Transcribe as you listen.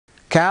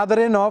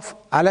Catherine of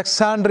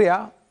Alexandria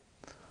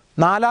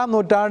 4-ാം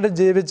നൂറ്റാണ്ടിൽ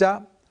ജീവിച്ച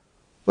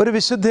ഒരു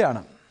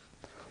വിശുദ്ധയാണ്.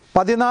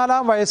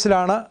 14-ാം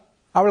വയസ്സിലാണ്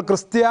അവൾ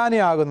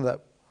ക്രിസ്ത്യാനിയാകുന്നത്.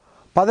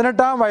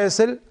 18-ാം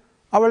വയസ്സിൽ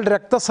അവൾ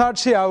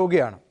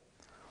രക്തസാക്ഷിയാവുകയാണ്.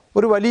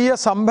 ഒരു വലിയ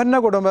സമ്പന്ന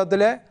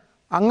കുടുംബത്തിലെ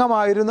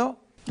അംഗമായിരുന്നു.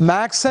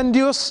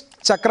 മാക്സെൻഡ്യൂസ്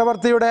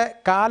ചക്രവർത്തിയുടെ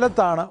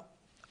കാലത്താണ്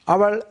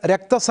അവൾ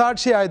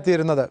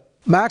രക്തസാക്ഷിയായിത്തീരുന്നത്.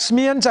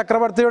 മാക്സിമിയൻ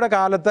ചക്രവർത്തിയുടെ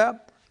കാലത്ത്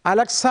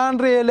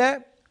അലക്സാണ്ട്രിയയിലെ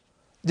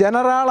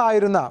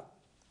ജനറലായിരുന്ന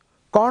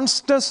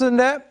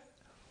കോൺസ്റ്റൻസിൻ്റെ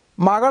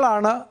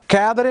മകളാണ്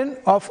കാതറിൻ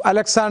ഓഫ്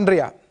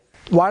അലക്സാണ്ട്രിയ.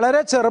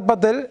 വളരെ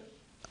ചെറുപ്പത്തിൽ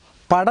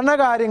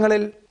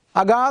പഠനകാര്യങ്ങളിൽ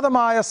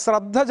അഗാധമായ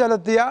ശ്രദ്ധ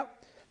ചെലുത്തിയ,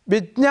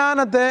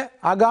 വിജ്ഞാനത്തെ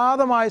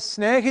അഗാധമായി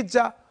സ്നേഹിച്ച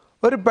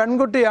ഒരു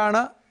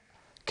പെൺകുട്ടിയാണ്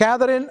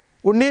കാതറിൻ.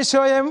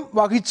 ഉണ്ണീശോയും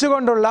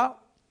വഹിച്ചുകൊണ്ടുള്ള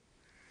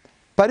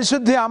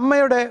പരിശുദ്ധ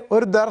അമ്മയുടെ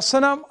ഒരു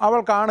ദർശനം അവൾ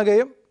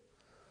കാണുകയും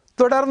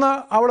തുടർന്ന്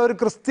അവൾ ഒരു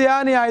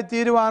ക്രിസ്ത്യാനിയായി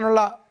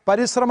തീരുവാനുള്ള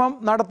പരിശ്രമം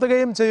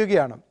നടത്തുകയും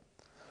ചെയ്യുകയാണ്.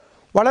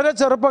 വളരെ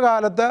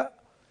ചെറുപ്പകാലത്ത്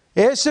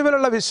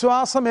യേശുവിലുള്ള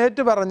വിശ്വാസം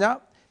ഏറ്റുപറഞ്ഞ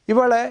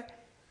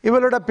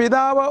ഇവളുടെ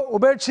പിതാവ്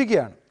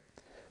ഉപേക്ഷിക്കുകയാണ്.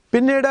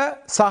 പിന്നീട്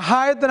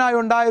സഹായത്തിനായി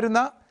ഉണ്ടായിരുന്ന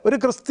ഒരു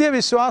ക്രിസ്തീയ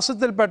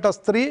വിശ്വാസത്തിൽപ്പെട്ട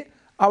സ്ത്രീ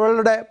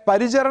അവളുടെ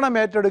പരിചരണം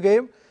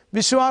ഏറ്റെടുക്കുകയും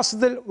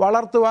വിശ്വാസത്തിൽ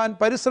വളർത്തുവാൻ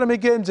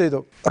പരിശ്രമിക്കുകയും ചെയ്തു.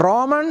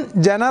 റോമൻ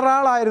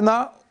ജനറലായിരുന്ന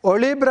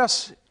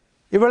ഒളിബ്രസ്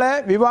ഇവളെ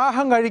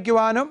വിവാഹം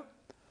കഴിക്കുവാനും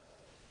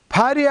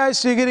ഭാര്യയായി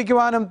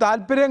സ്വീകരിക്കുവാനും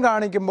താല്പര്യം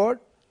കാണിക്കുമ്പോൾ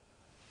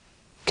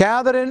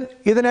കാതറിൻ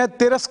ഇതിനെ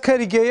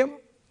തിരസ്കരിക്കുകയും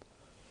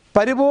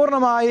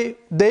പരിപൂർണമായി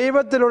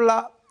ദൈവത്തിലുള്ള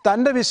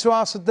തൻ്റെ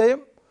വിശ്വാസത്തെയും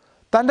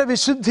തൻ്റെ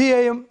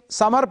വിശുദ്ധിയെയും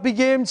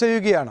സമർപ്പിക്കുകയും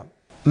ചെയ്യുകയാണ്.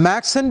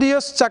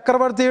 മാക്സെൻഡിയസ്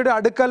ചക്രവർത്തിയുടെ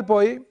അടുക്കൽ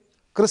പോയി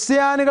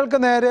ക്രിസ്ത്യാനികൾക്ക്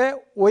നേരെ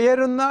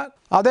ഉയരുന്ന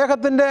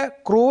അദ്ദേഹത്തിൻ്റെ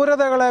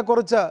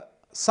ക്രൂരതകളെക്കുറിച്ച്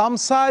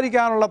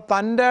സംസാരിക്കാനുള്ള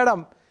തൻ്റെ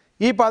ഇടം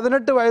ഈ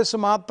 18 വയസ്സ്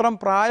മാത്രം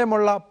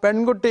പ്രായമുള്ള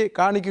പെൺകുട്ടി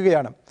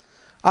കാണിക്കുകയാണ്.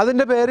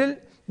 അതിൻ്റെ പേരിൽ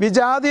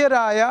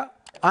വിജാതീയരായ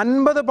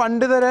 50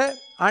 പണ്ഡിതരെ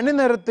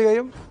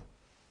അണിനിരത്തുകയും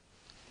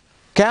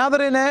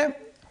കാതറിനെ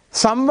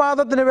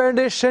സംവാദത്തിന്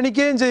വേണ്ടി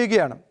ക്ഷണിക്കുകയും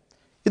ചെയ്യുകയാണ്.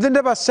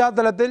 ഇതിൻ്റെ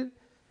പശ്ചാത്തലത്തിൽ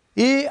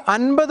ഈ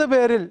 50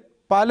 പേരിൽ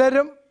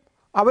പലരും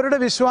അവരുടെ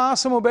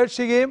വിശ്വാസം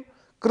ഉപേക്ഷിക്കുകയും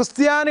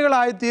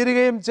ക്രിസ്ത്യാനികളായി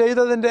തീരുകയും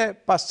ചെയ്തതിൻ്റെ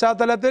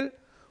പശ്ചാത്തലത്തിൽ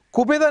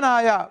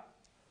കുപിതനായ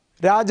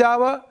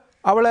രാജാവ്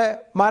അവളെ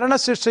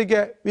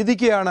മരണശിക്ഷയ്ക്ക്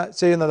വിധിക്കുകയാണ്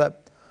ചെയ്യുന്നത്.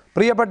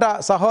 പ്രിയപ്പെട്ട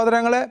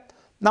സഹോദരങ്ങളെ,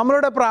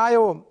 നമ്മളുടെ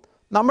പ്രായവും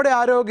നമ്മുടെ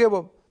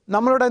ആരോഗ്യവും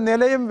നമ്മളുടെ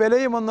നിലയും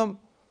വിലയുമൊന്നും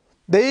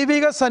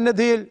ദൈവിക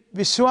സന്നിധിയിൽ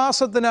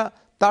വിശ്വാസത്തിന്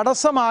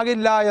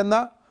തടസ്സമാകില്ല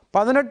എന്ന്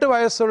 18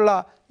 വയസ്സുള്ള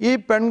ഈ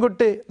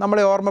പെൺകുട്ടി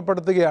നമ്മളെ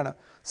ഓർമ്മപ്പെടുത്തുകയാണ്.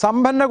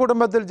 സമ്പന്ന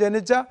കുടുംബത്തിൽ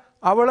ജനിച്ച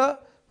അവൾ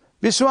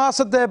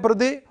വിശ്വാസത്തെ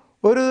പ്രതി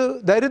ഒരു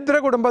ദരിദ്ര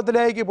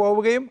കുടുംബത്തിലേക്ക്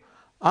പോവുകയും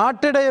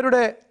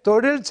ആട്ടിടയരുടെ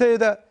തൊഴിൽ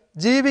ചെയ്ത്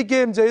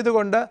ജീവിക്കുകയും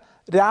ചെയ്തുകൊണ്ട്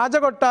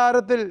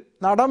രാജകൊട്ടാരത്തിൽ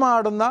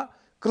നടമാടുന്ന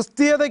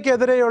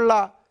ക്രിസ്തീയതയ്ക്കെതിരെയുള്ള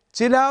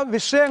ചില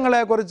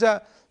വിഷയങ്ങളെക്കുറിച്ച്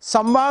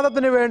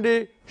സംവാദത്തിന് വേണ്ടി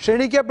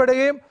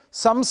ക്ഷണിക്കപ്പെടുകയും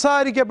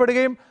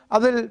സംസാരിക്കപ്പെടുകയും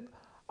അതിൽ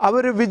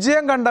അവർ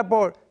വിജയം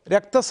കണ്ടപ്പോൾ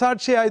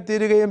രക്തസാക്ഷിയായി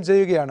തീരുകയും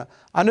ചെയ്യുകയാണ്.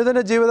 അനുദിന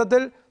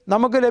ജീവിതത്തിൽ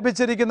നമുക്ക്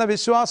ലഭിച്ചിരിക്കുന്ന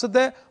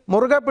വിശ്വാസത്തെ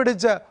മുറുകെ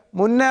പിടിച്ച്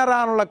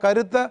മുന്നേറാനുള്ള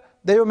കരുത്ത്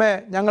ദൈവമേ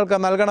ഞങ്ങൾക്ക്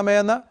നൽകണമേ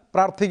എന്ന്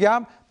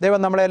പ്രാർത്ഥിക്കാം.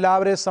 ദൈവം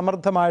നമ്മളെല്ലാവരെയും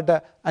സമൃദ്ധമായിട്ട്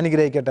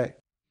അനുഗ്രഹിക്കട്ടെ.